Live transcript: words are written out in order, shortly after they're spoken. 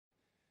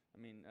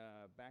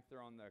back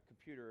there on the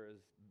computer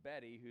is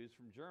Betty, who's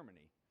from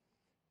Germany.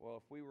 Well,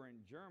 if we were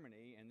in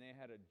Germany and they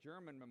had a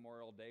German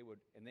Memorial Day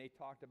and they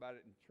talked about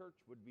it in church,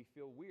 would we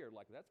feel weird?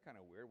 Like, that's kind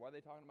of weird. Why are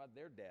they talking about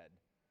their dead?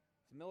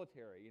 It's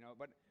military,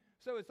 But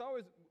so it's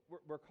always,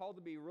 we're called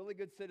to be really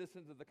good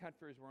citizens of the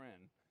countries we're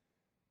in.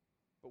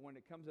 But when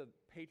it comes to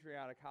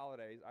patriotic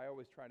holidays, I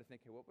always try to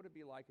think, hey, what would it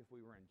be like if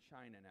we were in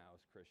China now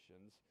as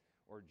Christians,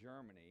 or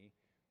Germany,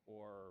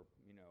 or,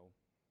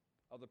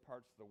 other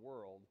parts of the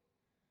world?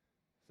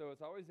 So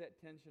it's always that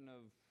tension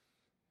of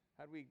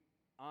how do we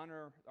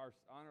honor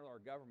our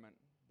government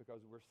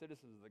because we're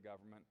citizens of the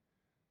government,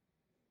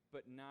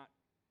 but not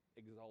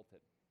exalt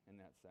it in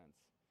that sense.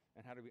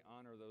 And how do we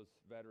honor those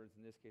veterans,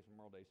 in this case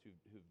Memorial Days,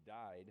 who've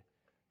died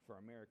for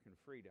American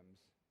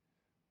freedoms,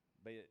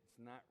 but it's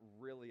not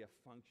really a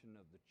function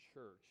of the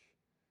church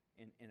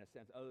in a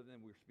sense, other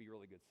than we're to be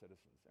really good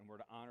citizens. And we're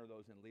to honor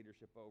those in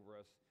leadership over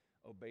us,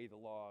 obey the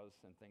laws,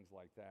 and things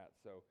like that.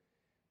 So,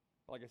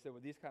 like I said,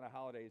 with these kind of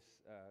holidays,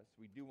 so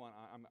we do want,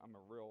 I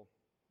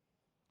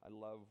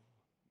love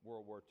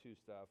World War II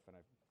stuff, and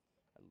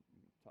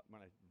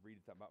when I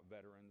read about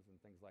veterans and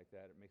things like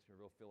that, it makes me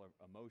feel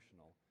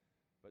emotional.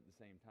 But at the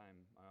same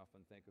time, I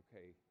often think,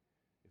 okay,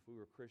 if we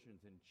were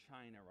Christians in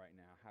China right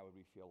now, how would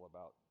we feel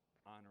about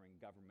honoring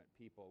government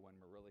people when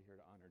we're really here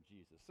to honor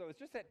Jesus? So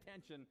it's just that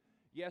tension.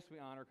 Yes, we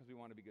honor because we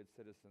want to be good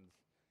citizens.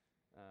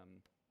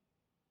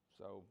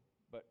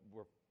 But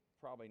we're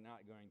probably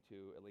not going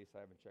to, at least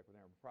I haven't checked with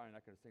them, we're probably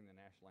not going to sing the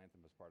national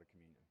anthem as part of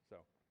communion.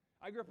 So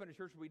I grew up in a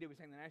church where we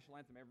sang the national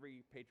anthem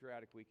every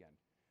patriotic weekend.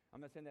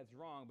 I'm not saying that's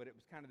wrong, but it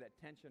was kind of that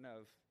tension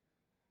of,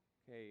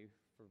 okay,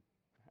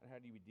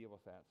 how do you deal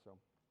with that? So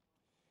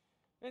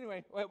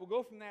anyway, we'll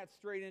go from that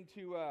straight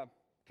into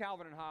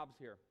Calvin and Hobbes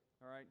here,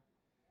 all right?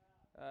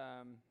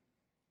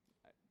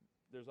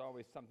 There's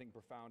always something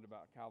profound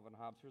about Calvin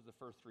and Hobbes. Here's the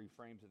first 3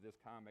 frames of this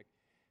comic.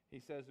 He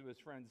says to his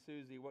friend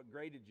Susie, "What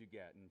grade did you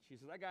get?" And she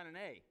says, "I got an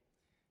A."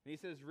 And he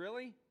says,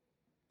 "Really?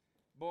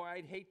 Boy,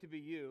 I'd hate to be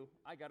you.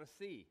 I got a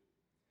C."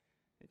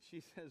 And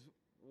she says,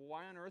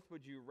 "Why on earth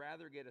would you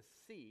rather get a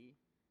C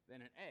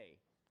than an A?"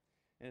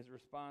 And his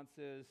response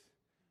is,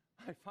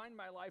 "I find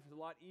my life is a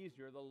lot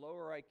easier the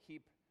lower I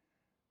keep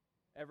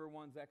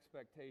everyone's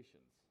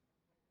expectations."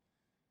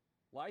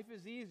 Life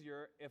is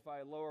easier if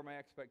I lower my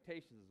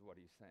expectations, is what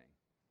he's saying.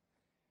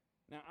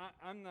 Now,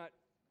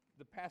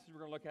 the passage we're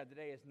going to look at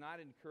today is not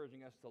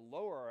encouraging us to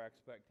lower our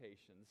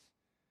expectations,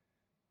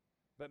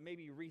 but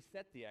maybe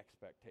reset the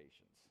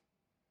expectations.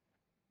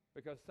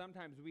 Because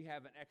sometimes we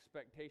have an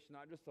expectation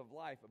not just of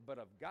life, but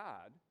of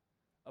God,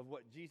 of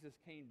what Jesus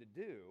came to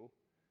do.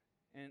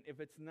 And if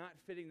it's not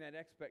fitting that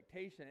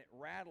expectation, it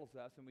rattles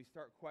us and we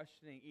start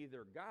questioning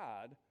either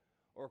God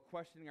or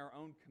questioning our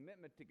own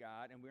commitment to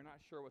God, and we're not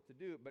sure what to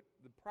do. But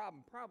the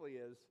problem probably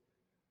is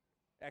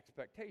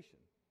expectation.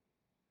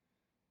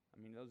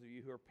 Those of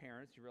you who are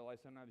parents, you realize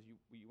sometimes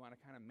you want to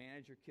kind of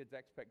manage your kids'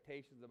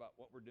 expectations about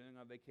what we're doing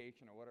on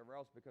vacation or whatever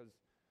else, because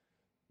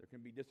there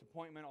can be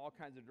disappointment in all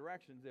kinds of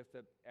directions if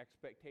the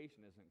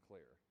expectation isn't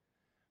clear.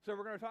 So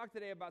we're going to talk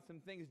today about some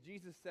things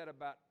Jesus said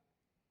about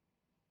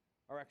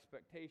our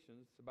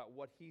expectations, about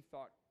what he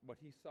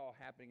saw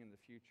happening in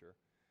the future.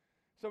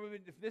 So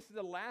if this is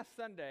the last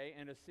Sunday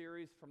in a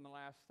series from the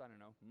last,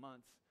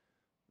 months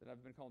that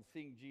I've been called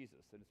Seeing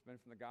Jesus, and it's been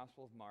from the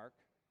Gospel of Mark.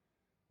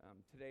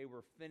 Today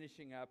we're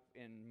finishing up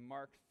in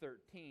Mark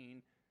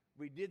 13.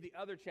 We did the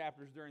other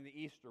chapters during the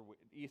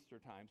Easter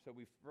time, so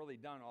we've really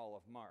done all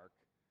of Mark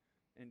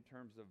in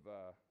terms of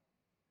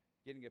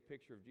getting a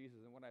picture of Jesus.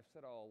 And what I've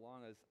said all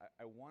along is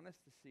I want us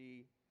to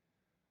see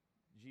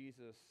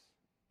Jesus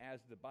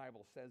as the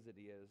Bible says that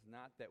he is,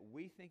 not that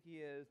we think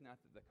he is,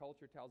 not that the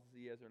culture tells us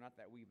he is, or not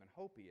that we even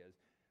hope he is,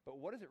 but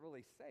what does it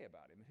really say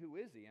about him? Who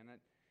is he? And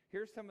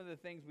here's some of the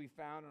things we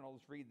found, and I'll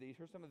just read these.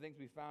 Here's some of the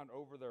things we found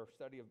over the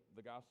study of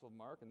the Gospel of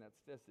Mark, and that's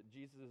this, that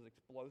Jesus is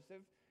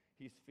explosive,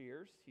 he's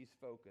fierce, he's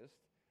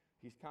focused,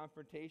 he's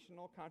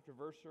confrontational,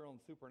 controversial, and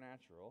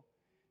supernatural.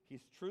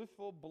 He's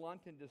truthful,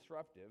 blunt, and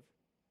disruptive.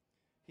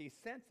 He's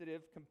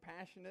sensitive,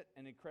 compassionate,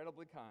 and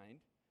incredibly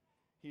kind.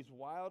 He's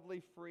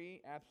wildly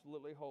free,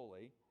 absolutely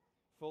holy,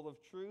 full of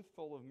truth,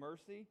 full of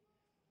mercy.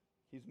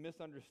 He's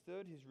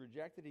misunderstood, he's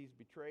rejected, he's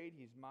betrayed,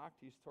 he's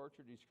mocked, he's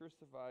tortured, he's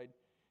crucified,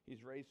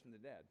 he's raised from the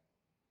dead.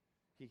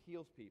 He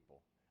heals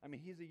people.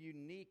 He's a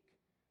unique,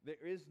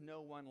 there is no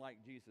one like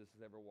Jesus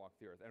has ever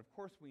walked the earth. And of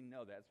course we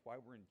know that. That's why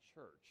we're in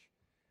church.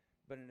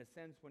 But in a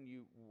sense,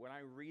 when I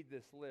read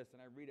this list,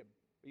 and I read it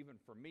even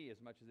for me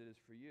as much as it is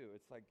for you,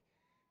 it's like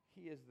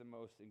he is the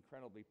most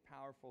incredibly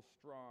powerful,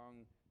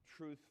 strong,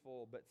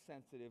 truthful, but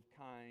sensitive,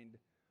 kind,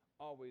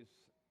 always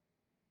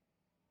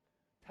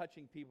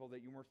touching people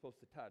that you weren't supposed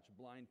to touch,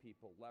 blind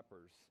people,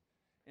 lepers,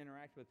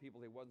 interacting with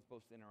people he wasn't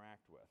supposed to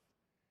interact with.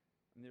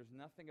 And there's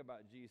nothing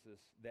about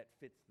Jesus that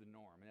fits the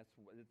norm. And that's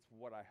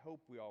what I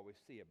hope we always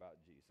see about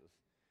Jesus,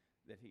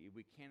 that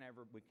we can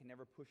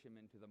never push him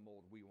into the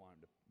mold we want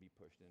him to be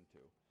pushed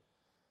into.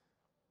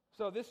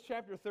 So this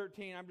chapter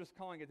 13, I'm just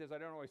calling it this. I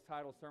don't always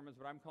title sermons,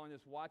 but I'm calling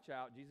this Watch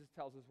Out. Jesus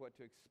tells us what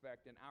to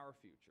expect in our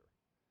future.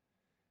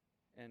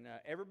 And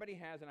everybody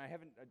has, and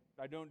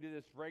I don't do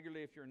this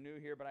regularly if you're new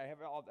here, but I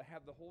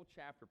have the whole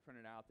chapter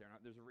printed out there. And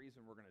there's a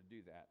reason we're going to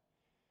do that.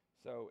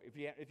 So if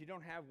you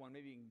don't have one,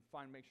 maybe you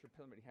can make sure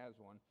somebody has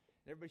one.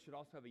 And everybody should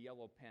also have a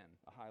yellow pen,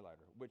 a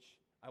highlighter, which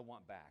I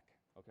want back.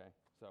 Okay,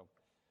 so,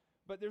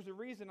 but there's a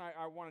reason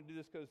I want to do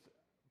this, because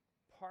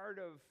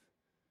part of,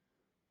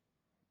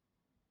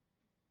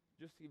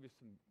 just to give you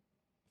some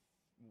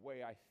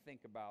way I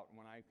think about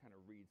when I kind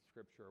of read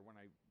Scripture, or when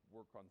I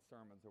work on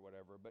sermons or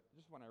whatever, but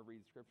just when I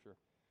read Scripture,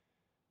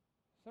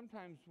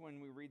 sometimes when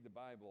we read the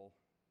Bible,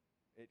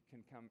 it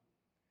can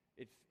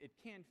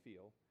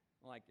feel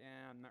like,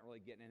 I'm not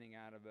really getting anything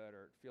out of it,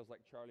 or it feels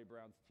like Charlie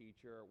Brown's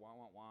teacher, wah,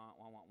 wah, wah,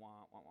 wah, wah,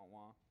 wah, wah, wah,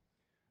 wah.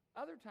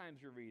 Other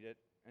times you read it,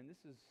 and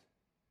this is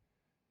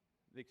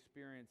the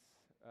experience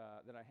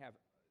that I have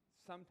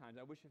sometimes.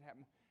 I wish it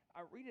happened.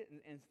 I read it,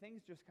 and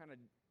things just kind of,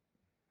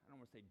 I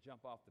don't want to say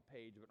jump off the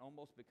page, but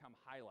almost become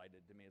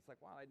highlighted to me. It's like,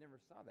 wow, I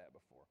never saw that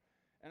before.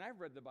 And I've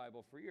read the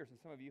Bible for years,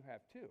 and some of you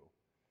have too.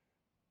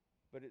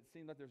 But it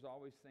seems like there's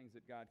always things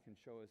that God can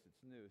show us that's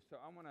new. So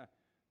I want to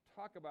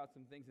talk about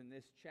some things in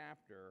this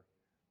chapter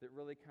that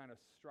really kind of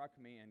struck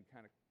me and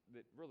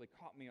that really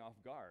caught me off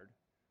guard,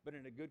 but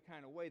in a good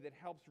kind of way that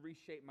helps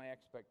reshape my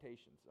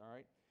expectations, all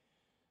right?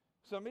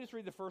 So let me just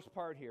read the first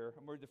part here.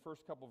 I'm going to read the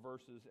first couple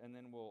verses, and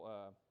then we'll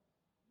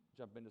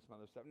jump into some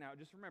other stuff. Now,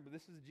 just remember,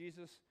 this is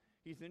Jesus.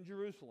 He's in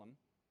Jerusalem.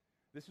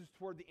 This is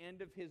toward the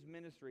end of his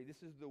ministry.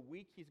 This is the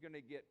week he's going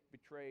to get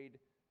betrayed,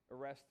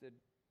 arrested,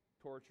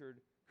 tortured,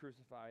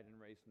 crucified, and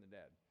raised from the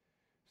dead.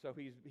 So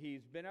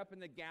he's been up in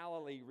the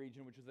Galilee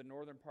region, which is the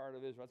northern part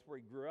of Israel. That's where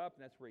he grew up,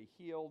 and that's where he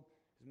healed.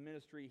 His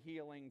ministry,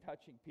 healing,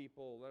 touching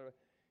people.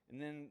 And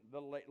then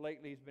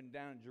lately he's been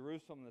down in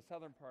Jerusalem, the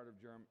southern part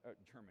of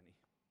Germany,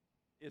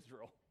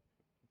 Israel.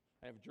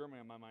 I have Germany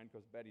on my mind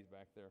because Betty's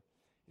back there.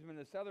 He's been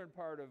in the southern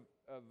part of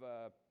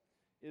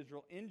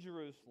Israel, in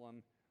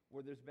Jerusalem,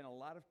 where there's been a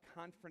lot of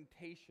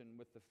confrontation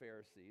with the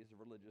Pharisees, the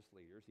religious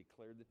leaders. He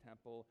cleared the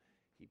temple.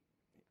 He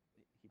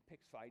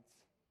picks fights.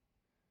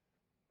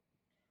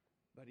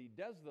 But he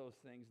does those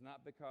things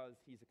not because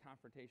he's a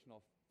confrontational,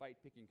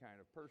 fight-picking kind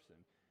of person.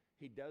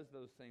 He does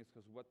those things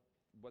because what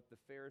the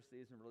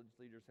Pharisees and religious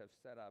leaders have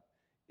set up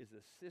is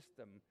a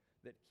system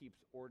that keeps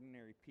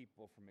ordinary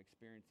people from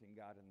experiencing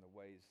God in the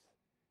ways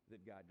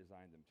that God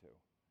designed them to.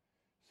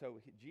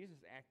 So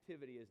Jesus'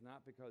 activity is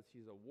not because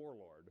he's a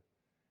warlord.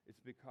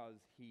 It's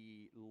because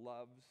he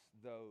loves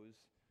those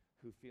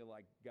who feel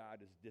like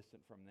God is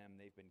distant from them.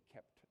 They've been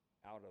kept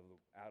out of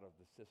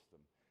the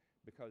system.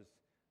 Because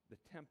the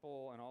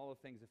temple and all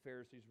the things the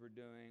Pharisees were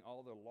doing,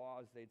 all the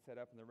laws they'd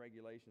set up and the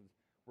regulations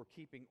were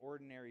keeping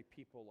ordinary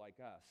people like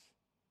us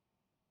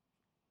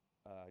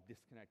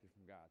disconnected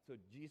from God. So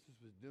Jesus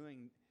was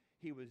doing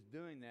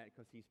that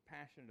because he's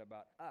passionate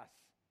about us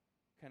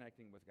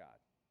connecting with God.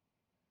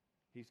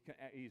 He's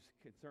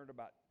concerned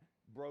about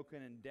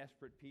broken and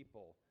desperate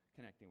people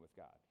connecting with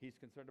God. He's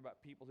concerned about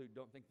people who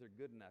don't think they're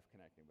good enough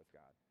connecting with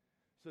God.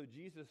 So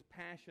Jesus'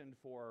 passion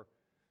for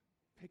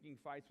picking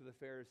fights with the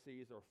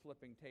Pharisees or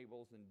flipping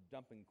tables and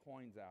dumping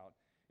coins out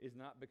is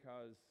not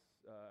because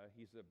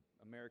he's a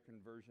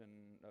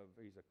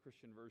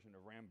Christian version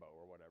of Rambo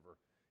or whatever.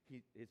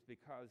 It's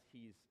because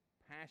he's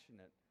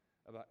passionate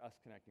about us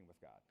connecting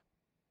with God.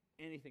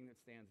 Anything that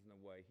stands in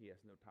the way, he has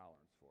no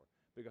tolerance for,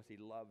 because he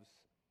loves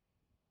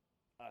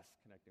us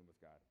connecting with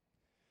God.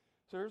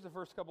 So here's the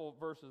first couple of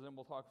verses, and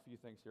we'll talk a few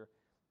things here.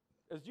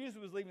 As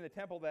Jesus was leaving the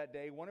temple that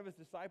day, one of his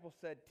disciples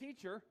said,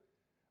 "Teacher,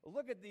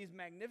 look at these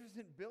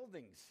magnificent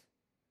buildings.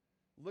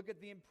 Look at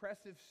the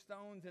impressive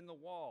stones in the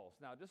walls."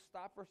 Now, just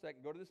stop for a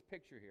second. Go to this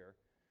picture here.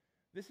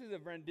 This is a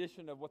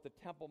rendition of what the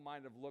temple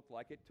might have looked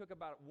like. It took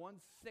about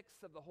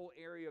 1/6 of the whole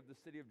area of the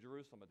city of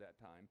Jerusalem at that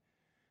time.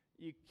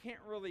 You can't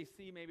really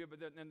see maybe,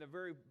 but in the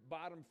very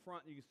bottom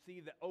front, you can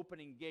see the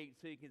opening gate,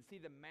 so you can see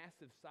the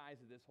massive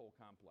size of this whole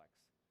complex.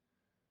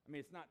 I mean,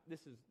 it's not,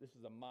 this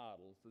is a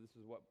model, so this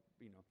is what,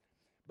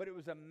 But it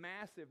was a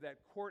massive,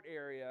 that court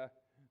area,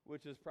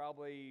 which is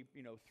probably,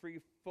 3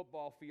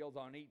 football fields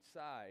on each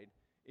side,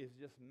 is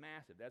just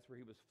massive. That's where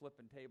he was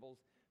flipping tables.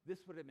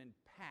 This would have been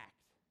packed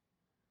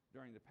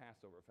during the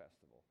Passover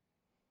festival.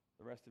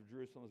 The rest of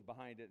Jerusalem is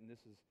behind it,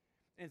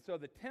 and so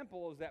the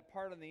temple is that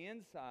part on the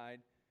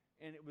inside,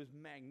 and it was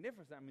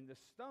magnificent. I mean, the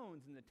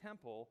stones in the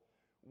temple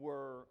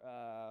were,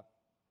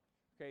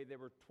 they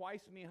were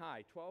twice me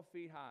high, 12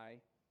 feet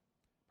high,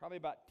 probably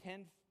about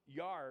 10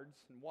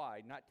 yards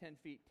wide, not 10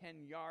 feet,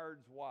 10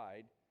 yards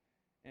wide,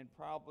 and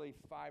probably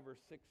 5 or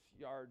 6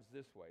 yards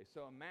this way.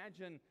 So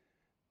imagine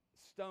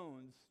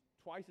stones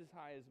twice as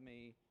high as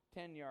me,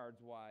 10 yards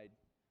wide,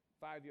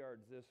 5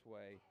 yards this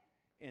way,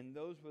 and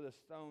those were the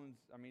stones.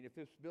 I mean, if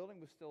this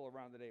building was still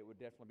around today, it would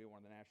definitely be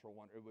one of the natural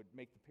wonders. It would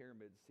make the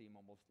pyramids seem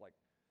almost like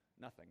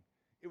nothing.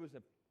 It was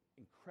an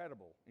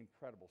incredible,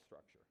 incredible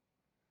structure.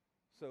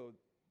 So,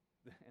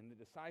 and the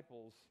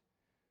disciples,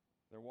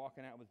 they're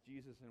walking out with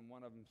Jesus, and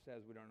one of them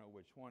says, we don't know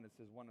which one, it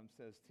says, one of them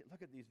says,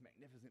 "Look at these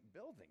magnificent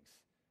buildings.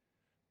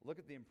 Look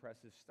at the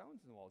impressive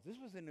stones in the walls." This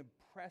was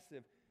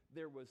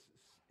there was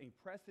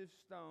impressive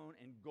stone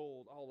and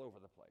gold all over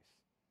the place.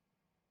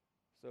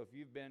 So if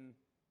you've been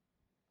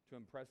to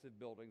impressive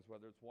buildings,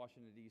 whether it's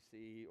Washington,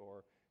 D.C.,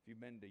 or if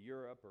you've been to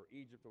Europe or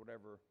Egypt or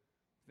whatever,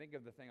 think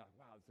of the thing like,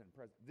 wow, it's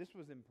impressive. This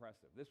was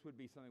impressive. This would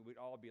be something we'd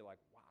all be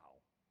like, wow,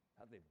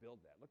 how'd they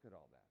build that? Look at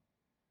all that.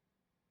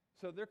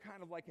 So they're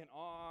kind of like in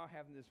awe,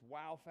 having this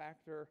wow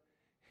factor.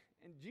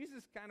 And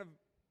Jesus kind of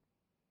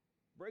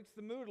breaks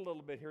the mood a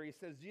little bit here. He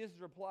says, Jesus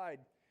replied,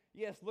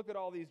 yes, look at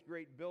all these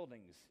great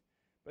buildings,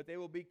 but they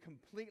will be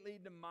completely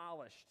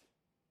demolished.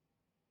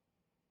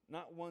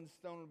 Not one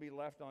stone will be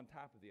left on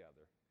top of the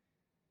other.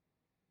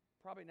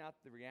 Probably not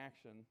the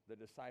reaction the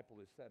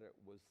disciple who said it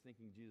was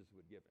thinking Jesus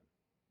would give him.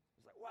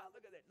 It's like, wow,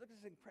 look at that. Look at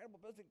this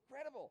incredible building. It's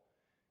incredible.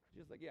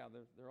 Jesus like, yeah,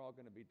 they're all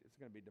going to be, it's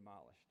going to be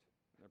demolished.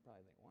 And they're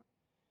probably thinking, what?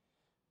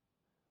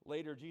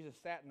 Later, Jesus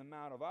sat in the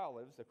Mount of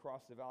Olives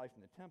across the valley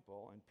from the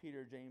temple, and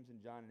Peter, James, and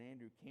John, and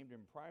Andrew came to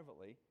him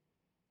privately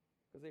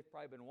because they've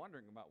probably been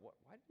wondering about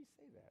why did he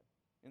say that?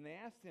 And they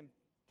asked him,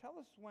 tell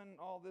us when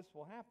all this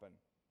will happen.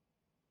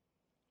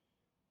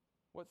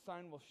 What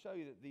sign will show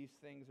you that these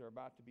things are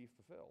about to be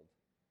fulfilled?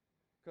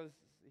 Because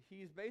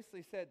he's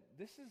basically said,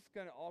 this is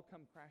going to all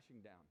come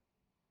crashing down.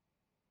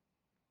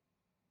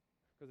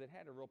 Because it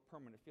had a real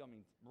permanent feel. I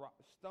mean,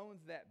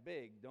 stones that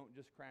big don't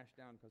just crash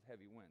down because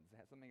heavy winds.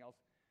 It has something else.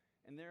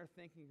 And they're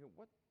thinking,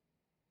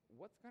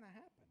 what's going to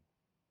happen?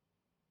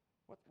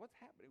 What's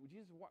happening?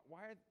 Jesus,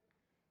 why?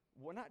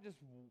 Well, not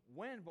just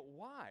when, but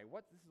why?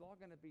 This is all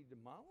going to be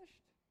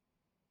demolished?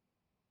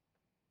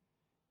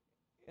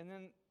 And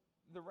then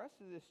the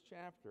rest of this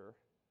chapter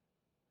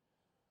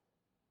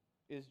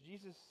is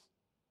Jesus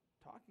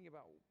talking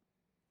about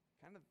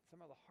kind of some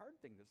of the hard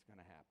things that's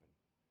going to happen.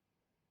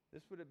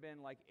 This would have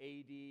been like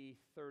AD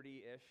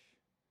 30-ish.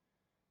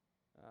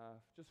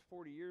 Just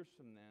 40 years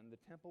from then, the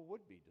temple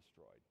would be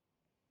destroyed.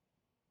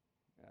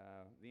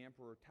 The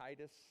Emperor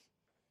Titus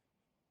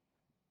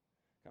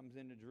comes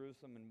into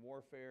Jerusalem in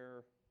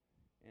warfare,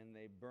 and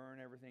they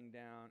burn everything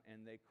down,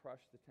 and they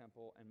crush the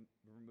temple and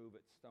remove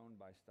it stone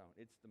by stone.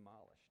 It's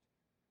demolished.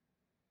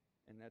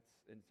 And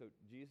so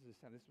Jesus is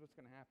saying, this is what's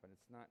going to happen.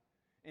 It's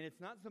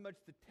not so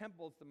much the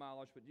temple is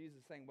demolished, but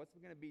Jesus is saying what's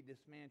going to be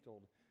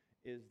dismantled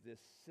is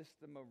this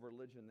system of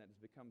religion that has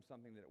become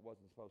something that it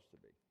wasn't supposed to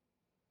be.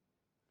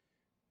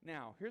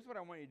 Now, here's what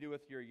I want you to do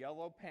with your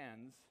yellow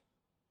pens.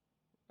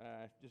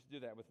 Just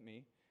do that with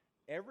me.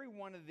 Every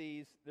one of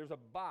these, there's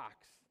a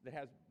box that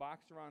has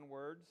box around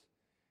words.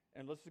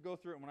 And let's just go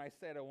through it. When I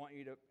said I want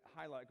you to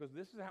highlight, because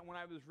this is how, when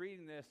I was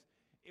reading this,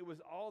 it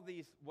was all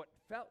these, what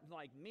felt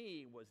like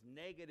me was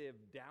negative,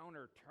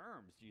 downer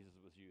terms Jesus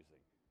was using.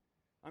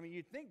 I mean,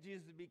 you'd think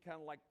Jesus would be kind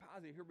of like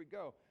positive. Here we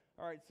go.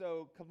 All right,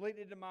 so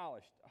completely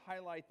demolished.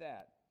 Highlight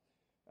that.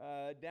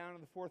 Down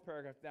in the fourth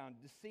paragraph down,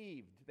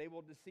 deceived. They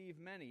will deceive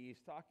many.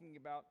 He's talking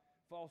about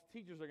false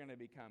teachers are going to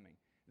be coming.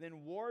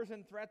 Then wars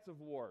and threats of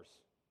wars.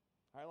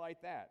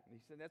 Highlight that. And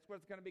he said that's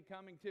what's going to be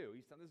coming too.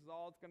 He said this is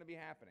all that's going to be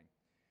happening.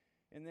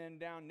 And then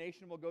down,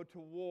 nation will go to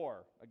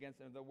war against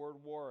the word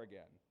war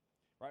again.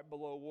 Right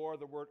below war,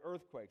 the word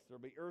earthquakes. There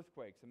will be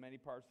earthquakes in many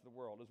parts of the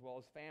world, as well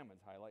as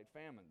famines. Highlight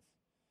famines.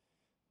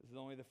 This is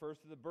only the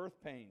first of the birth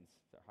pains.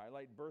 So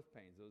highlight birth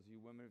pains. Those of you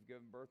women who have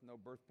given birth know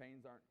birth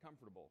pains aren't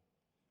comfortable.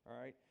 All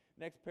right?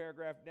 Next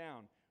paragraph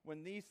down.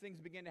 When these things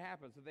begin to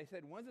happen. So they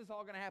said, when's this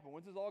all going to happen?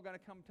 When's this all going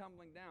to come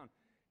tumbling down?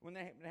 When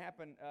that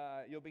happen,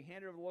 you'll be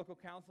handed over to the local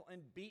council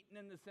and beaten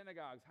in the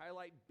synagogues.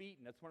 Highlight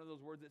beaten. That's one of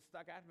those words that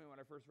stuck out to me when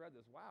I first read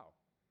this. Wow.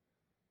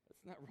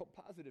 That's not real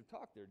positive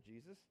talk there,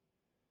 Jesus.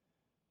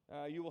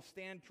 You will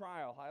stand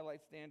trial.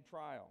 Highlight stand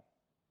trial.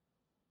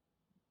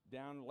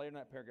 Down later in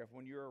that paragraph,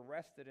 when you're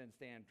arrested and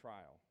stand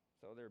trial.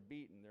 So they're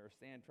beaten. They're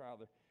stand trial.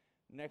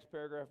 Next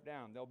paragraph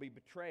down, they'll be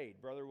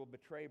betrayed. Brother will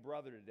betray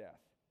brother to death.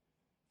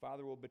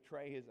 Father will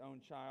betray his own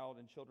child,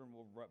 and children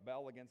will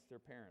rebel against their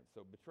parents.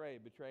 So betray,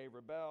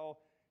 rebel,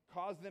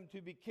 cause them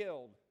to be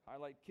killed.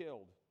 Highlight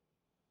killed.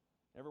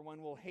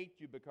 Everyone will hate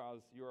you because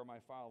you are my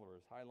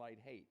followers. Highlight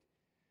hate.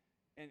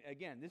 And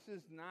again, this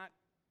is not,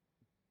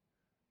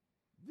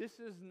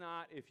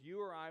 if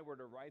you or I were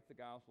to write the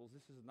Gospels,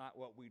 this is not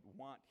what we'd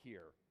want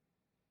here.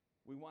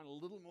 We want a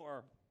little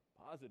more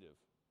positive.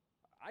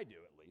 I do,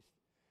 at least.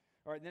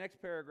 All right, the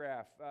next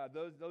paragraph.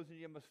 Those of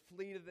you must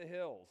flee to the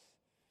hills.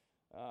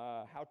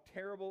 How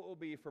terrible it will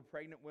be for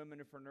pregnant women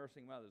and for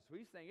nursing mothers. So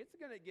he's saying it's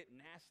going to get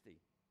nasty.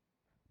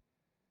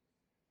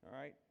 All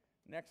right,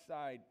 next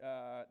side.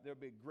 There'll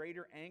be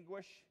greater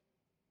anguish.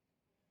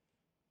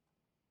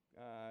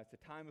 It's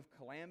a time of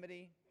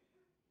calamity.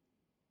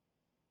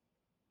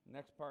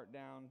 Next part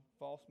down,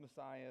 false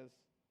messiahs,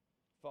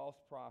 false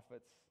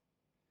prophets,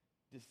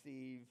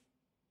 deceive,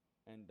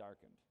 and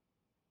darkened.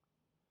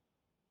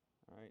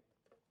 All right.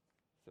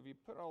 So if you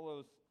put all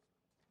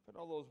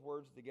those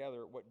words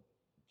together, what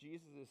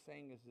Jesus is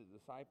saying is to the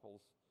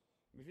disciples.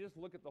 If you just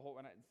look at the whole,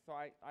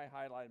 I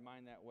highlighted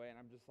mine that way, and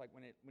I'm just like,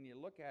 when you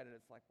look at it,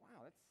 it's like,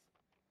 wow, it's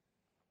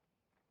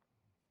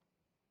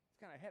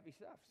kind of heavy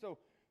stuff. So,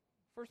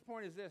 first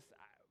point is this: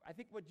 I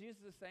think what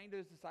Jesus is saying to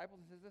his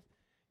disciples is this: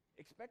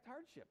 expect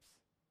hardships.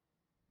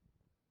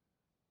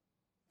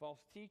 False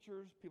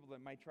teachers, people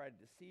that might try to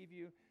deceive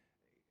you.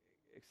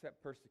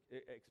 expect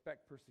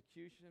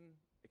persecution,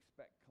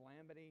 expect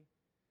calamity.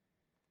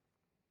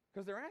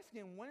 Because they're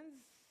asking,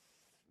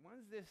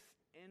 when's this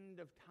end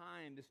of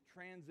time, this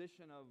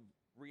transition of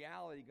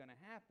reality going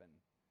to happen?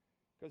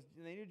 Because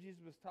they knew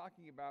Jesus was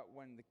talking about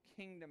when his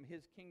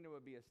kingdom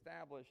would be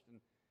established.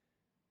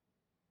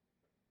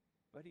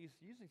 But he's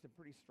using some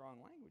pretty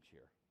strong language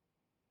here.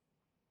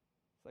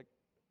 It's like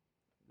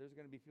there's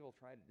going to be people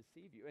try to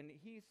deceive you. And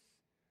he's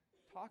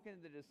talking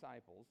to the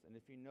disciples, and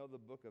if you know the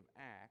book of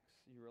Acts,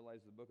 you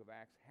realize the book of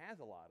Acts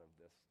has a lot of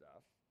this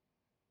stuff.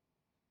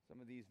 Some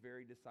of these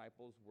very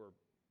disciples were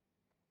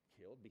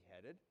killed,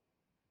 beheaded,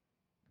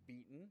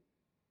 beaten.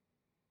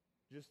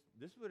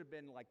 This would have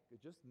been like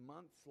just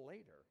months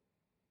later.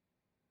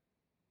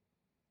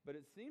 But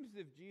it seems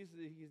as if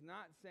he's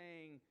not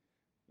saying,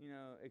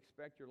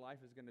 expect your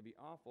life is going to be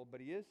awful, but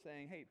he is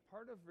saying, hey,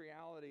 part of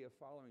reality of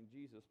following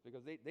Jesus,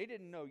 because they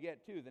didn't know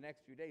yet, too, the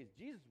next few days,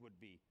 Jesus would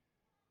be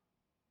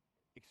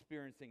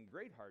experiencing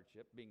great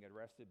hardship, being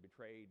arrested,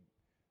 betrayed,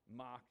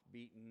 mocked,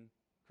 beaten,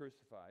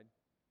 crucified.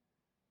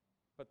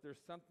 But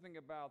there's something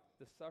about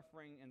the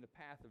suffering and the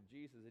path of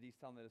Jesus that he's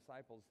telling the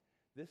disciples,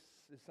 this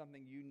is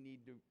something you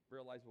need to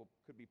realize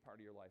could be part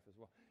of your life as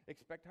well.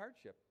 Expect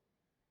hardship.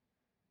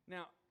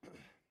 Now,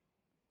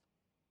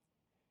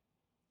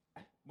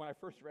 when I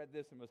first read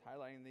this and was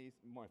highlighting these,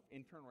 my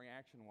internal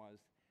reaction was,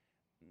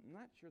 I'm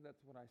not sure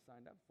that's what I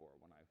signed up for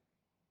when I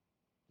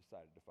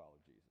decided to follow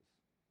Jesus.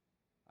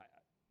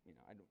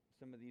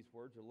 Some of these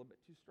words are a little bit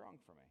too strong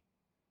for me.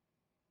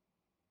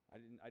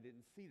 I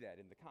didn't see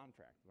that in the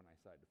contract when I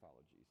decided to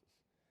follow Jesus.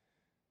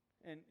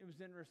 And it was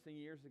interesting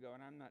years ago,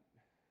 and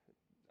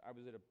I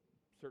was at a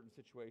certain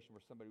situation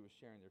where somebody was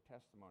sharing their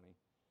testimony,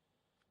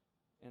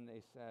 and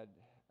they said,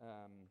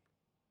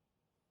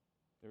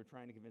 they were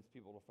trying to convince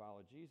people to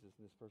follow Jesus,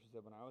 and this person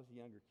said, when I was a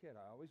younger kid,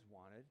 I always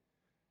wanted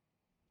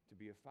to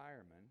be a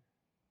fireman,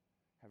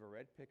 have a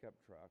red pickup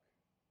truck,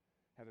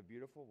 have a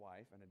beautiful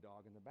wife, and a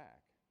dog in the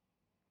back.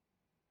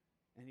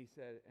 And he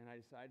said, and I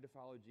decided to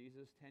follow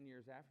Jesus 10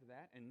 years after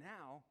that, and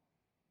now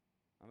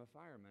I'm a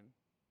fireman,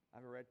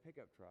 I have a red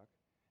pickup truck,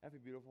 I have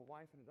a beautiful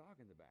wife and a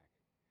dog in the back.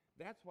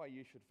 That's why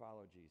you should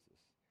follow Jesus.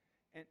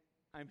 And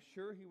I'm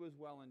sure he was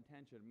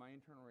well-intentioned. My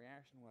internal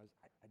reaction was,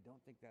 I don't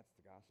think that's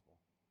the gospel.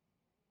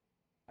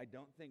 I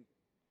don't think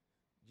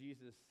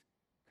Jesus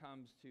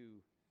comes to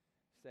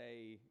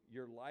say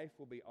your life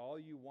will be all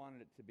you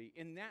wanted it to be.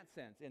 In that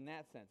sense, in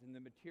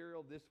the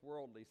material, this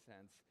worldly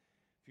sense,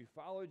 if you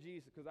follow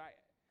Jesus, because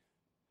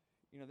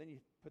then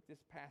you put this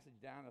passage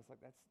down, it's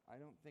like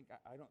I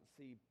don't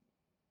see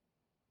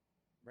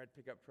red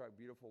pickup truck,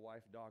 beautiful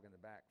wife, dog in the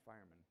back,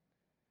 fireman.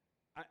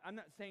 I'm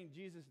not saying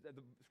Jesus,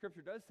 the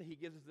scripture does say he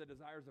gives us the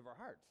desires of our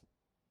hearts.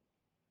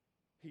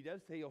 He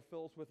does say he'll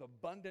fill us with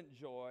abundant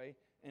joy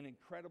and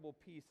incredible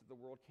peace that the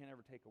world can't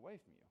ever take away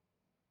from you.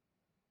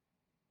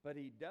 But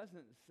he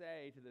doesn't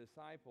say to the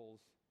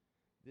disciples,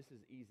 this is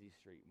easy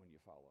street when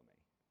you follow me.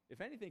 If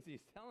anything,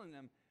 he's telling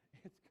them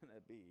it's going to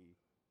be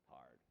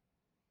hard.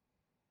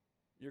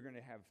 You're going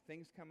to have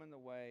things come in the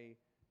way,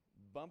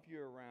 bump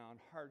you around,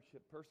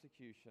 hardship,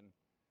 persecution.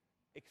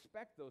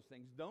 Expect those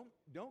things. Don't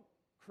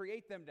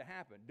create them to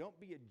happen. Don't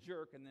be a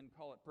jerk and then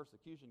call it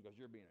persecution because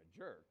you're being a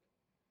jerk.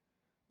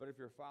 But if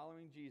you're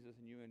following Jesus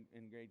and you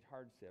engage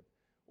hardship,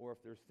 or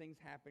if there's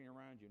things happening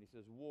around you, and he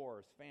says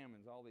wars,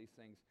 famines, all these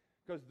things,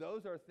 because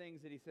those are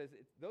things that he says,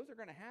 those are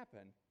going to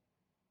happen,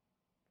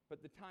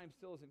 but the time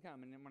still isn't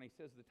come. And then when he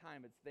says the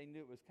time, they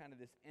knew it was kind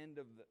of this end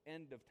of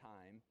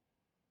time,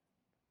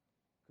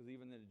 because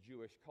even in the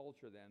Jewish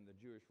culture then, the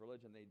Jewish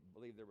religion, they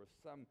believed there was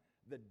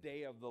the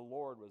day of the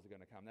Lord was going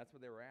to come. That's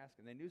what they were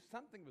asking. They knew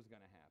something was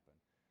going to happen.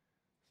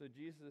 So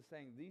Jesus is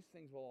saying these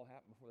things will all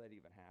happen before that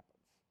even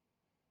happens.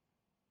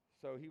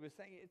 So he was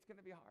saying it's going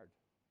to be hard.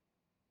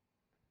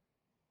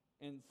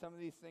 And some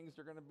of these things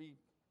are going to be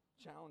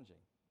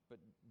challenging. But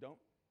don't,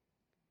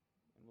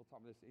 and we'll talk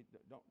about this,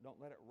 don't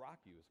let it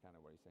rock you is kind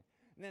of what he's saying.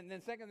 And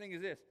then second thing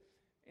is this.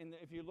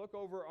 If you look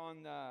over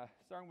on,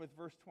 starting with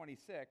verse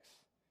 26,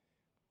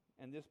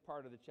 and this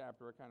part of the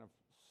chapter I kind of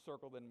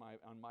circled on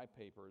my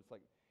paper. It's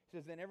like, it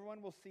says, then everyone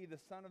will see the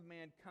Son of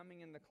Man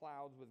coming in the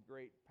clouds with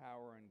great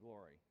power and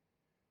glory.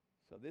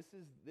 So this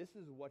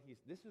is what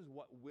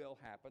will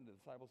happen. The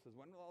disciple says,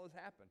 when will all this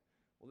happen?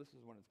 Well, this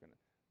is when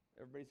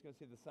everybody's going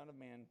to see the Son of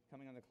Man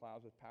coming on the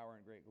clouds with power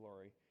and great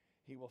glory.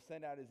 He will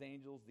send out his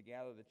angels to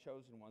gather the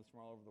chosen ones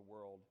from all over the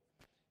world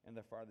and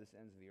the farthest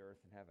ends of the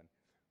earth and heaven.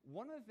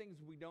 One of the things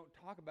we don't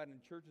talk about in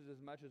churches as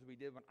much as we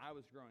did when I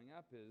was growing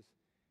up is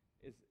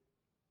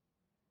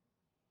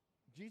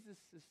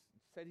Jesus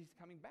said he's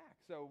coming back.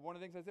 So one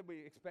of the things I said,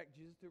 we expect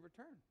Jesus to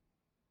return.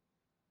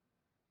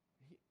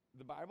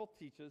 The Bible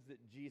teaches that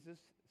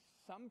Jesus,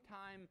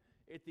 sometime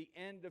at the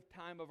end of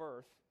time of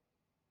earth,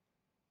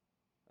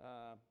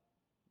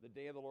 the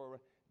day of the Lord,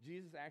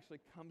 Jesus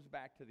actually comes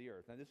back to the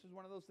earth. Now, this is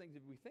one of those things,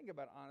 if we think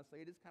about it honestly,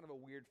 it is kind of a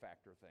weird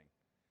factor thing.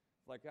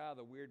 It's like,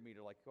 the weird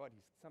meter, like, God,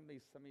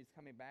 somebody's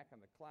coming back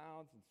on the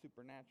clouds and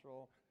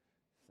supernatural.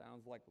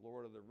 Sounds like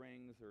Lord of the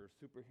Rings or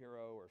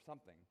superhero or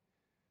something.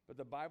 But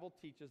the Bible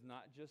teaches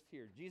not just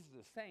here. Jesus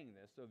is saying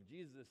this, so if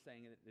Jesus is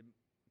saying it, you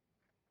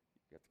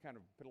have to kind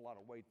of put a lot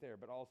of weight there,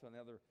 but also in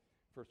the other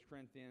 1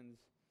 Corinthians,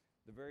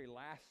 the very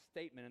last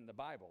statement in the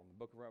Bible, in the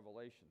book of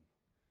Revelation,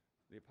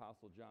 the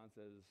Apostle John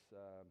says,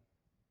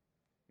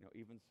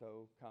 even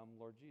so, come,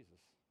 Lord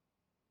Jesus.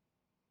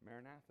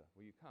 Maranatha,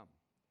 will you come?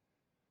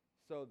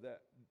 So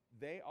that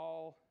they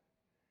all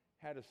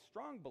had a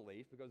strong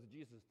belief, because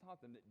Jesus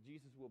taught them, that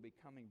Jesus will be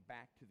coming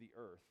back to the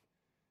earth,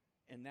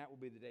 and that will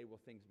be the day where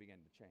things begin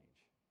to change.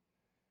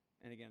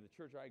 And again, the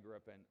church I grew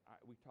up in,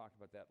 we talked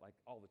about that like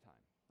all the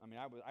time. I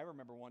mean, I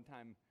remember one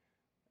time,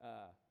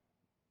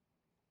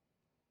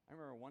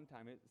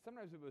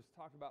 sometimes it was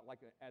talked about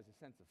like as a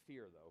sense of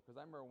fear, though, because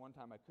I remember one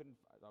time I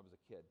was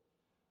a kid.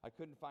 I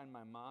couldn't find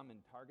my mom in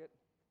Target,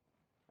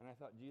 and I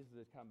thought Jesus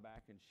had come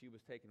back, and she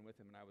was taken with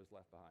him, and I was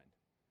left behind.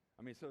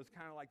 I mean, so it's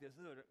kind of like this.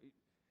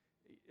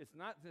 It's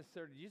not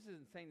necessarily,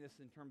 Jesus isn't saying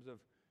this in terms of,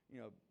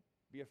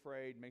 be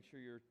afraid, make sure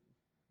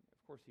of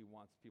course he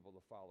wants people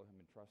to follow him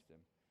and trust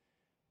him.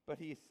 But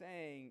he's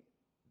saying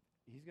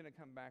he's going to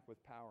come back with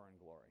power and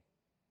glory.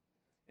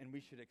 And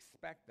we should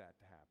expect that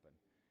to happen.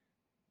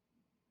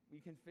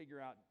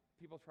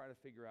 People try to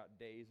figure out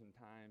days and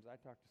times. I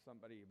talked to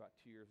somebody about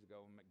 2 years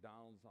ago in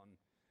McDonald's on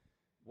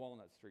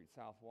Walnut Street,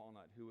 South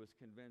Walnut, who was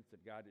convinced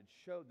that God had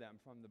showed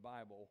them from the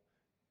Bible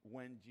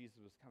when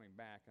Jesus was coming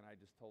back. And I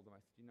just told them,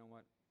 I said, you know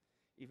what?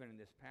 Even in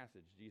this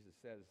passage, Jesus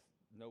says,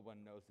 no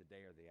one knows the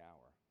day or the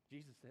hour.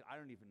 Jesus said, I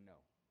don't even know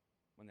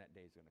when that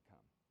day is going to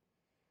come.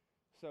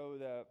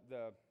 So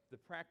the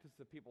practice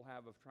that people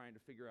have of trying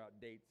to figure out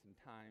dates and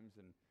times,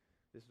 and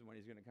this is when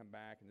he's going to come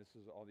back, and this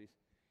is all these,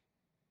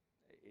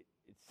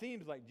 it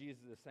seems like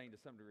Jesus is saying to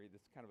some degree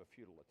this is kind of a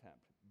futile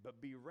attempt.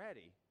 But be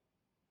ready.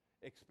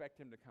 Expect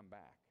him to come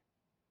back.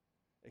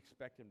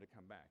 Expect him to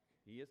come back.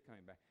 He is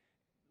coming back.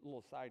 A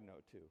little side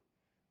note, too.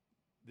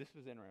 This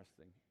was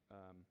interesting.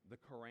 The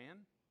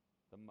Quran,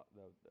 the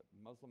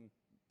Muslim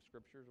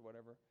scriptures or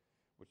whatever,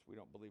 which we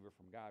don't believe are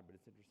from God, but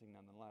it's interesting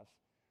nonetheless.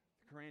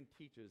 The Quran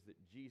teaches that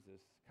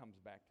Jesus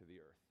comes back to the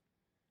earth.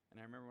 And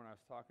I remember when I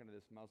was talking to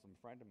this Muslim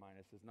friend of mine,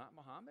 I says, not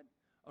Muhammad?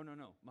 Oh,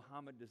 no.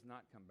 Muhammad does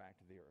not come back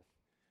to the earth.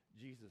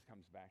 Jesus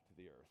comes back to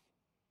the earth.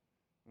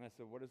 And I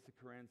said, what does the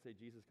Quran say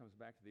Jesus comes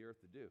back to the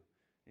earth to do?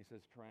 And he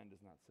says, Quran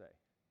does not say.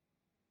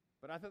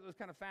 But I thought it was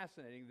kind of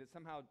fascinating that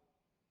somehow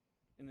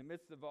in the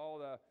midst of all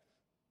the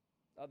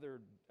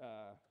other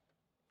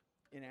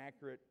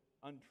inaccurate,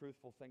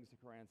 untruthful things the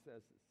Quran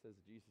says, it says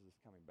Jesus is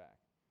coming back.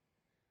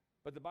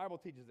 But the Bible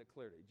teaches it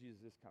clearly.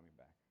 Jesus is coming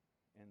back.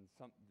 And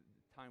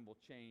time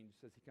will change. It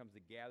says he comes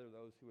to gather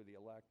those who are the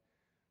elect.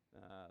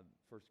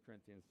 1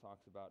 Corinthians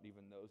talks about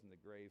even those in the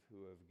grave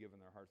who have given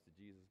their hearts to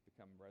Jesus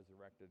become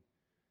resurrected.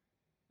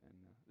 And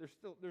there's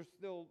still,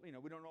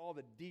 we don't know all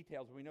the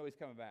details, but we know he's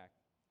coming back.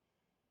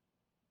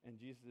 And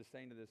Jesus is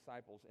saying to the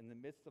disciples, in the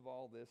midst of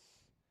all this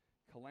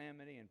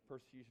calamity and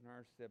persecution and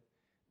hardship,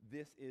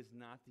 this is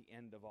not the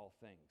end of all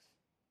things.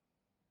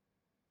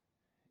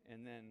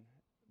 And then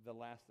the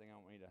last thing I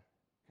want you to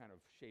kind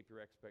of shape your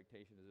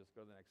expectation is this.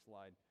 Go to the next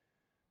slide.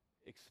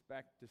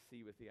 Expect to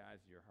see with the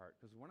eyes of your heart.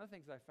 Because one of the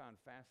things I found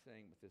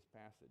fascinating with this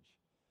passage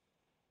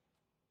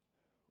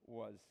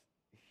was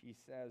he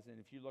says, and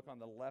if you look on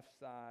the left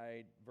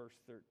side, verse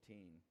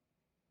 13,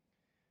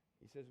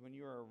 he says, when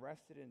you are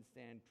arrested and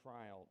stand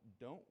trial,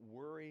 don't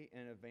worry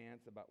in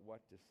advance about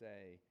what to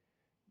say.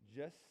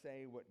 Just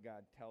say what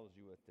God tells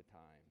you at the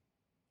time,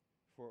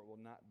 for it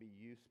will not be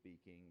you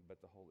speaking,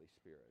 but the Holy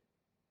Spirit.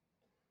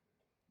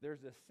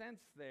 There's a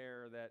sense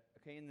there that,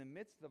 okay, in the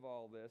midst of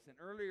all this, and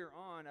earlier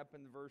on, up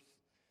in verse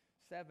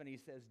 7, he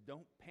says,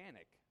 don't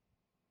panic.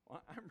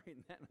 Well, I'm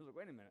reading that, and I was like,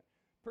 wait a minute.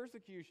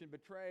 Persecution,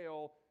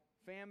 betrayal,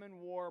 famine,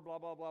 war, blah,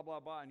 blah, blah,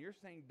 blah, blah, and you're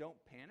saying don't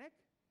panic?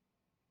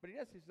 But he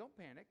does, he says, don't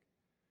panic.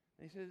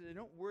 And he says,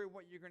 don't worry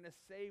what you're going to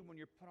say when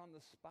you're put on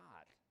the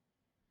spot.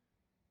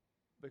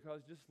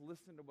 Because just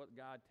listen to what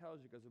God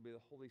tells you, because it'll be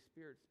the Holy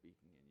Spirit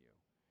speaking in you.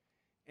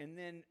 And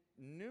then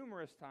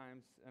numerous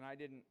times, and I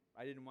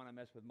didn't want to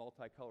mess with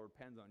multicolored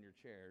pens on your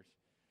chairs,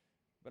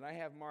 but I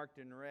have marked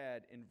in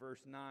red in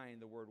verse 9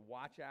 the word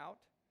watch out,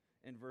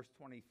 in verse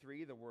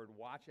 23 the word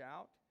watch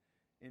out,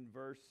 in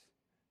verse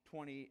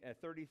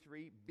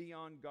 33 be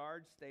on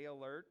guard, stay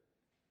alert,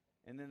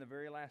 and then the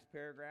very last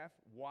paragraph,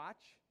 watch,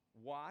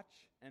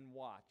 and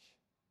watch.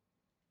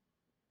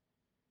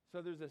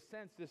 So there's a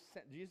sense,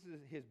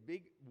 Jesus, his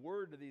big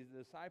word to these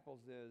disciples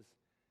is,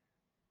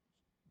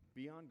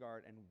 be on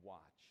guard and watch.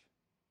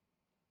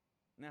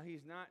 Now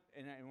he's not,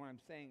 and when I'm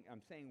saying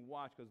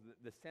watch, because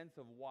the sense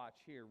of watch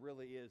here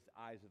really is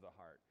eyes of the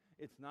heart.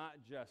 It's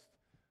not just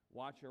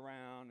watch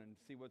around and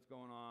see what's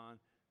going on,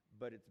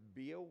 but it's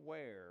be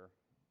aware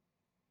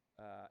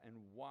and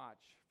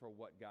watch for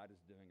what God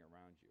is doing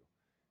around you.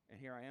 And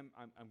here I am,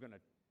 I'm going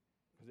to,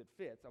 because it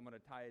fits, I'm going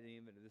to tie it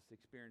even to this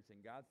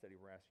experiencing God study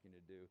we're asking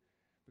you to do,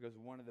 because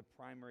one of the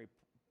primary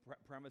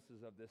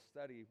premises of this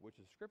study,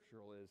 which is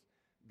scriptural, is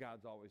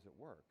God's always at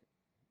work.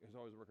 There's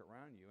always work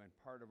around you. And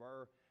part of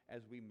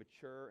as we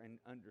mature and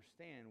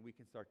understand, we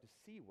can start to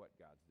see what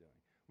God's doing.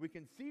 We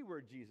can see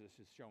where Jesus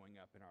is showing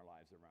up in our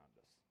lives around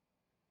us.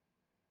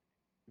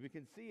 We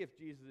can see if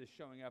Jesus is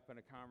showing up in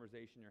a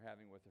conversation you're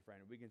having with a friend.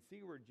 We can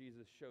see where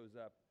Jesus shows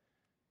up.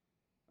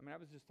 I mean, I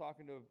was just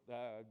talking to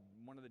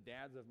one of the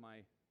dads of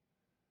my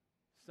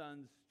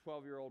son's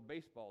 12-year-old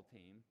baseball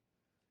team,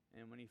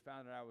 and when he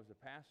found out I was a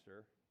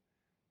pastor,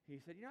 he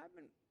said,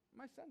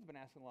 my son's been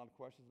asking a lot of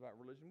questions about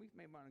religion. We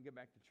may want to get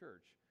back to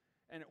church.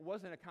 And it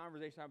wasn't a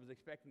conversation I was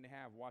expecting to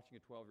have watching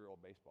a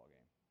 12-year-old baseball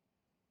game.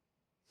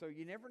 So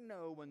you never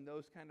know when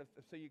those kind of,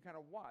 so you kind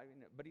of watch.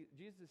 But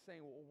Jesus is saying,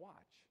 well,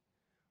 watch.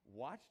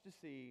 Watch to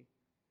see,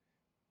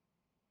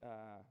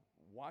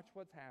 watch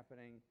what's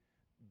happening.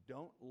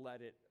 Don't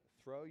let it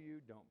throw you.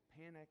 Don't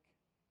panic.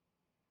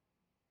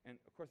 And,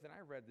 of course, then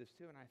I read this,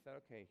 too, and I thought,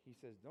 okay, he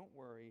says, don't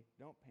worry,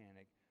 don't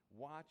panic.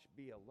 Watch,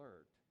 be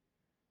alert.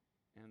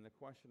 And the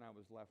question I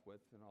was left with,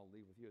 and I'll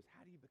leave with you, is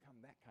how do you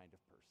become that kind of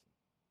person?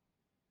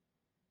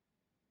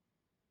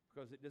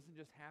 Because it doesn't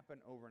just happen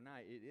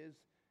overnight. It is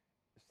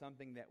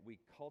something that we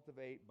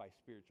cultivate by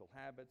spiritual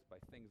habits, by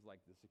things like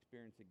this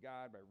experiencing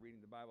God, by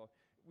reading the Bible.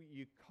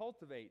 You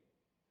cultivate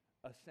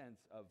a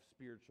sense of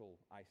spiritual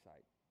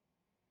eyesight.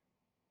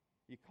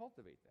 You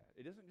cultivate that.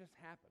 It doesn't just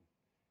happen.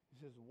 He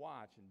says,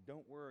 watch and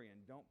don't worry and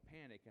don't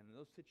panic. And in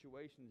those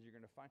situations, you're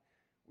going to find,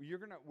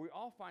 we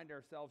all find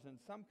ourselves in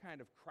some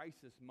kind of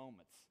crisis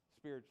moments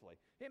spiritually.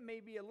 It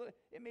may be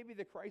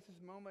the crisis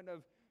moment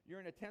of you're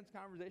in a tense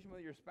conversation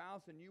with your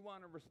spouse and you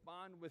want to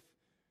respond with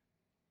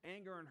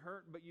anger and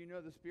hurt, but you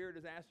know the Spirit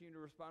is asking you to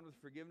respond with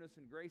forgiveness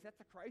and grace. That's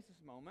a crisis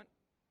moment.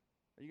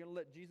 Are you going to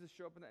let Jesus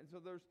show up in that? And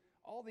so there's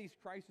all these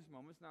crisis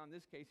moments. Now, in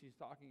this case, he's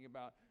talking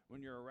about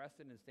when you're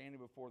arrested and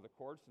standing before the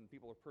courts and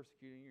people are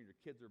persecuting you and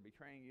your kids are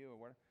betraying you or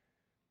whatever.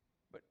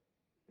 But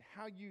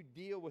how you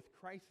deal with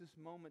crisis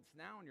moments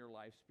now in your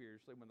life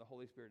spiritually when the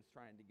Holy Spirit is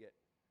trying to get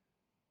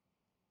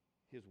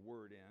his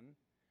word in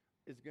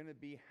is going to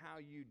be how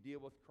you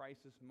deal with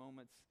crisis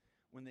moments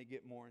when they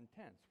get more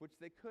intense, which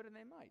they could and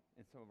they might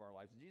in some of our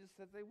lives. Jesus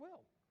says they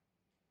will.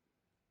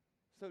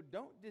 So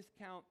don't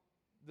discount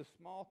the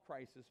small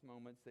crisis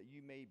moments that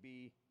you may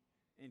be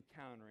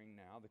encountering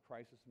now, the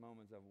crisis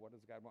moments of what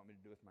does God want me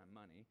to do with my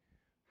money?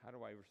 How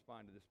do I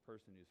respond to this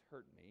person who's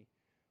hurt me?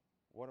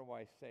 What do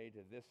I say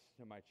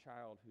to my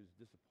child who's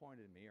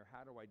disappointed me? Or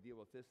how do I deal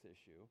with this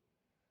issue?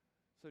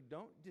 So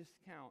don't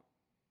discount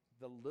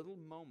the little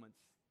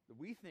moments that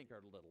we think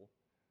are little,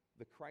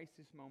 the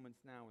crisis moments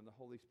now when the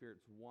Holy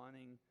Spirit's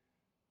wanting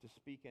to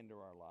speak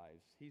into our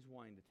lives. He's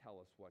wanting to tell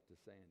us what to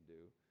say and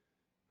do.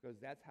 Because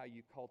that's how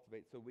you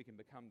cultivate so we can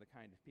become the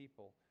kind of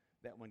people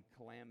that when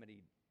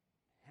calamity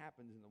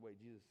happens in the way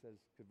Jesus says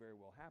could very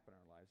well happen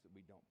in our lives, that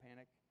we don't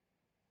panic,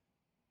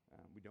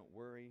 we don't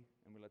worry,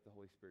 and we let the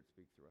Holy Spirit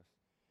speak through us.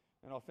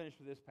 And I'll finish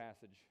with this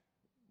passage,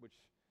 which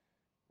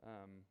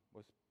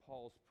was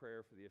Paul's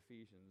prayer for the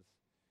Ephesians,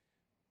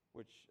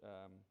 which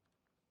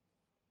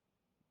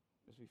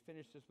as we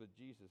finish this with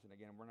Jesus, and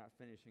again, we're not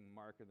finishing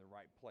Mark in the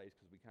right place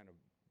because we kind of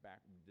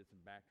did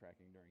some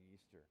backtracking during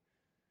Easter.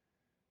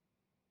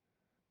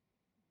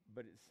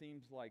 But it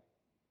seems like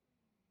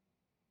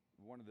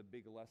one of the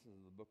big lessons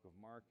of the book of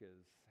Mark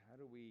is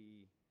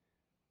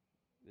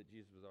that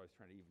Jesus was always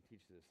trying to even teach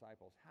the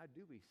disciples, how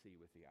do we see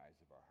with the eyes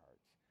of our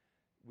hearts?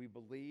 We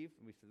believe,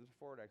 and we said this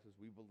before at Exodus,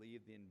 we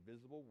believe the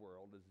invisible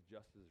world is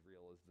just as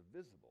real as the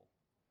visible.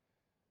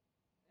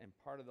 And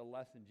part of the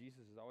lesson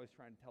Jesus is always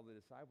trying to tell the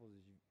disciples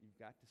is you've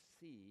got to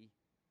see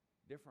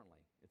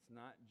differently. It's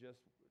not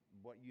just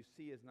what you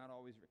see is not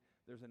always,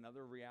 there's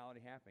another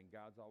reality happening.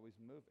 God's always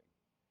moving.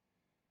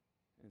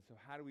 And so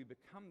how do we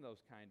become those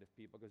kind of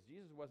people? Because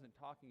Jesus wasn't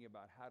talking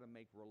about how to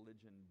make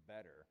religion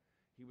better.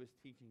 He was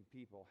teaching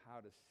people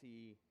how to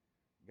see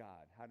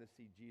God, how to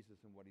see Jesus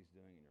and what he's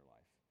doing in your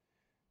life.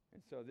 And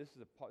so this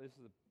is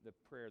the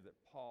prayer that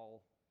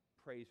Paul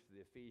prays for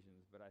the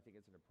Ephesians, but I think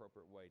it's an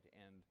appropriate way to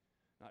end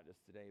not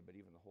just today, but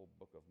even the whole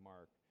book of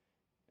Mark.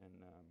 And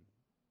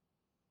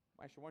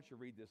actually, I want you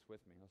to read this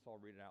with me. Let's all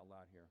read it out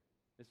loud here.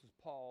 This is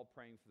Paul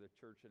praying for the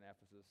church in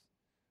Ephesus.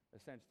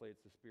 Essentially,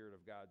 it's the Spirit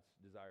of God's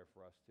desire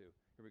for us too.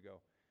 Here we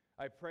go.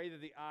 I pray that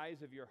the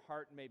eyes of your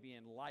heart may be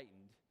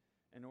enlightened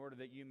in order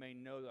that you may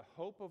know the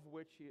hope of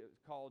which he has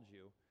called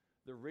you,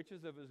 the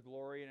riches of his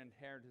glory and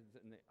inheritance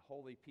in the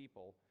holy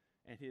people,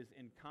 and his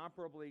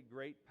incomparably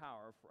great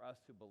power for us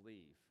who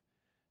believe.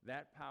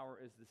 That power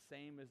is the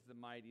same as the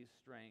mighty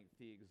strength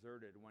he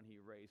exerted when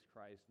he raised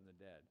Christ from the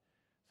dead.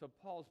 So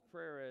Paul's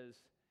prayer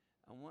is,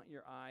 I want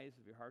your eyes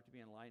of your heart to be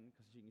enlightened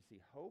because you can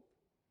see hope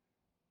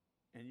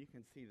and you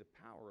can see the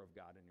power of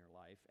God in your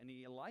life. And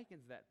he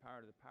likens that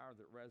power to the power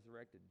that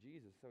resurrected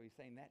Jesus. So he's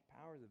saying that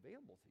power is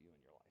available to you in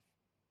your life.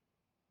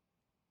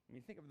 I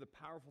mean, think of the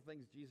powerful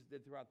things Jesus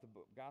did throughout the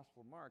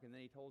Gospel of Mark, and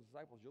then he told his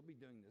disciples, you'll be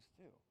doing this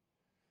too.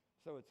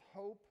 So it's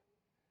hope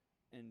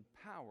and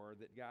power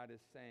that God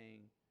is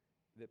saying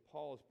that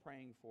Paul is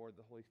praying for,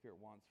 the Holy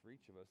Spirit wants for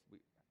each of us,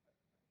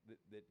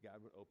 that God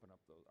would open up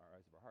our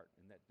eyes of our heart.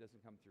 And that doesn't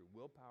come through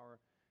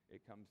willpower.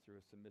 It comes through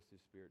a submissive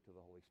spirit to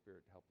the Holy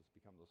Spirit to help us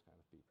become those kind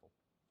of people.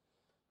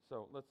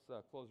 So let's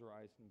close our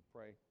eyes and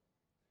pray.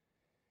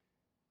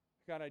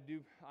 God,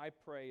 I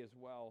pray as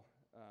well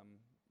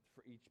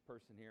for each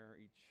person here,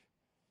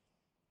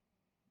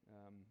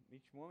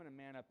 each woman and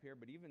man up here,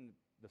 but even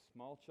the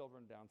small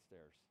children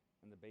downstairs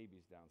and the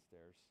babies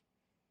downstairs,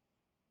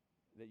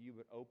 that you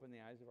would open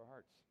the eyes of our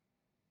hearts.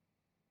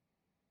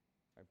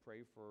 I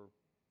pray for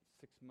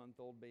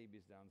 6-month-old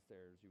babies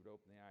downstairs. You would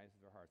open the eyes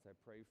of their hearts. I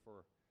pray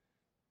for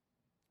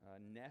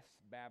Ness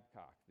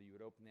Babcock, that you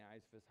would open the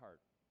eyes of his heart,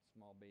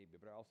 small baby.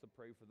 But I also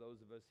pray for those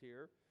of us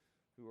here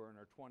who are in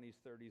our 20s,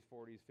 30s,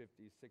 40s,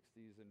 50s,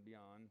 60s, and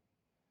beyond,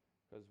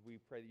 because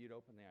we pray that you'd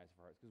open the eyes of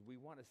our hearts, because we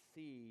want to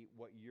see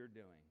what you're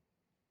doing.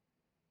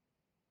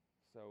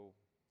 So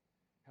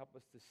help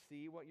us to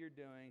see what you're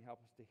doing,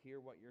 help us to hear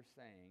what you're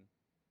saying,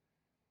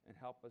 and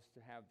help us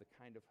to have the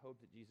kind of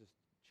hope that Jesus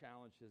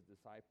challenged his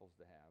disciples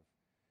to have.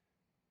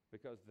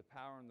 Because the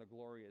power and the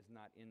glory is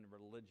not in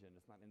religion,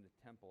 it's not in the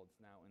temple, it's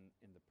now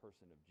in the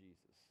person of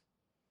Jesus.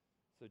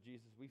 So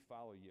Jesus, we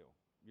follow you.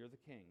 You're the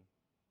king.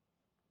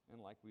 And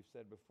like we've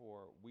said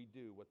before, we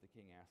do what the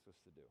king asks us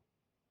to do.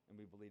 And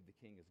we believe the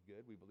king is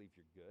good, we believe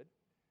you're good,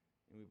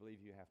 and we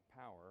believe you have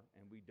power,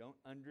 and we don't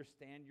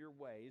understand your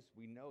ways.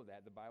 We know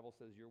that. The Bible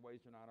says your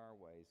ways are not our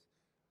ways.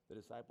 The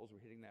disciples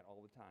were hitting that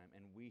all the time,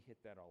 and we hit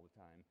that all the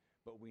time.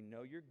 But we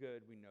know you're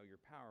good, we know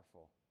you're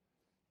powerful,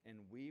 and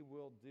we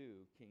will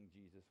do, King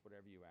Jesus,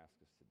 whatever you ask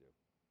us to do.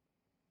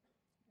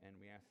 And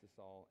we ask this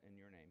all in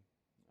your name.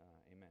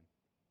 Amen.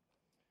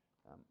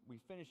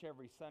 We finish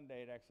every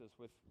Sunday at Exodus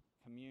with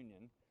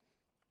communion,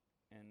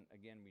 and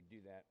again, we do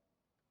that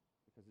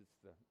because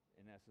it's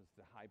in essence,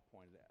 the high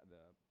point,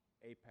 the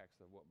apex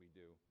of what we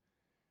do.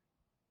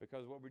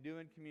 Because what we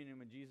do in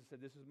communion, when Jesus said,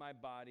 this is my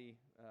body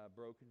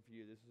broken for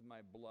you, this is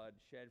my blood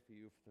shed for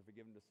you for the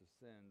forgiveness of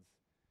sins.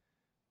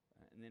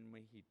 And then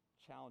when he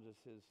tells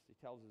his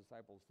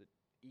disciples to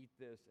eat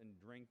this and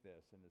drink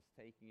this, and is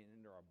taking it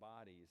into our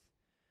bodies.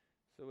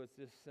 So it's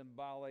this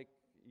symbolic,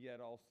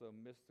 yet also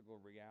mystical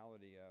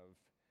reality of,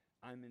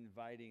 I'm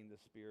inviting the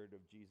Spirit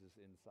of Jesus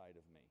inside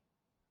of me.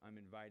 I'm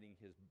inviting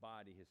his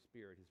body, his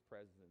spirit, his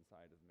presence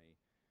inside of me.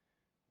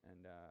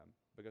 And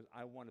because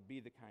I want to be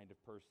the kind of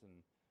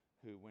person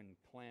who, when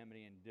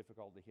calamity and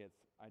difficulty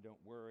hits, I don't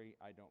worry,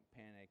 I don't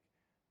panic,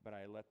 but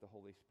I let the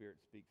Holy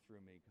Spirit speak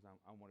through me, because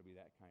I want to be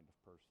that kind of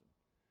person.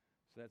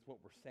 So that's what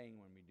we're saying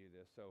when we do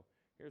this. So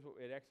here's what,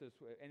 at Exodus,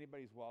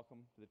 anybody's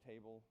welcome to the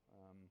table.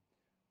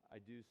 I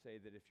do say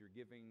that if you're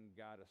giving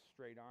God a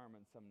straight arm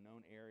in some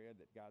known area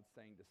that God's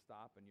saying to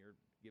stop, and you're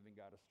giving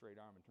God a straight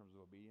arm in terms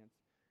of obedience,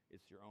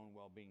 it's your own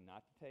well-being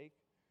not to take.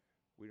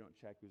 We don't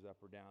check who's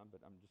up or down,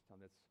 but I'm just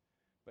telling that's.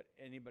 But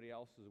anybody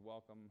else is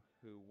welcome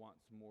who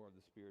wants more of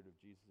the Spirit of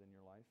Jesus in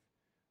your life.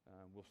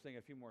 We'll sing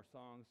a few more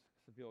songs.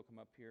 Some people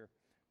come up here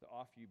to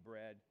offer you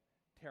bread,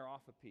 tear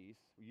off a piece,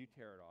 you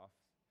tear it off,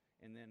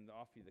 and then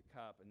offer you the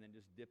cup, and then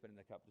just dip it in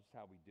the cup. This is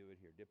how we do it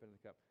here. Dip it in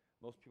the cup.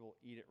 Most people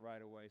eat it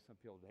right away.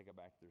 Some people take it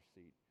back to their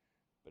seat.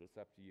 But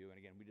it's up to you. And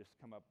again, we just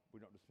come up.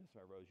 We don't dismiss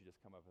our rows. You just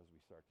come up as we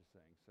start to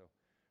sing. So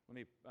let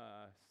me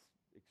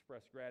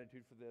express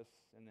gratitude for this,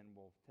 and then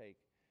we'll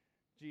take.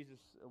 Jesus,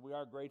 we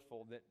are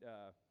grateful that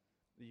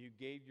you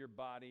gave your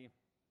body,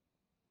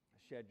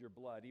 shed your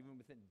blood, even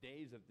within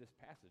days of this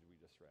passage we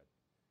just read.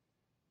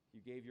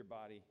 You gave your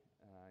body,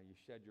 you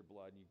shed your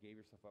blood, and you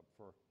gave yourself up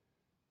for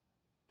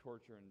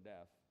torture and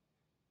death.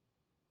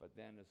 But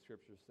then, as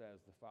Scripture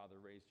says, the Father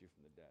raised you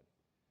from the dead.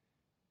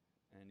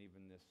 And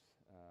even this,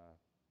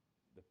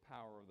 the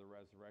power of the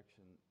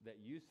resurrection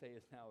that you say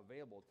is now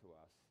available to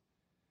us.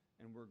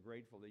 And we're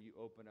grateful that you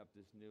open up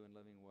this new and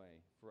living way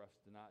for us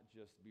to not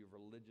just be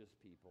religious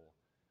people,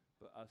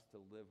 but us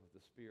to live with the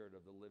Spirit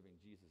of the living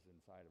Jesus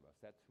inside of us.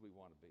 That's who we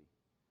want to be.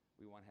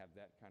 We want to have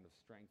that kind of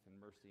strength and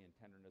mercy and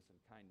tenderness and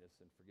kindness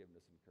and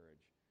forgiveness and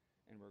courage.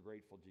 And we're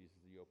grateful, Jesus,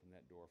 that you opened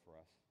that door for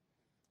us.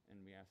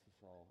 And we ask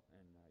this all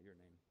in your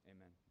name.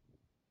 Amen.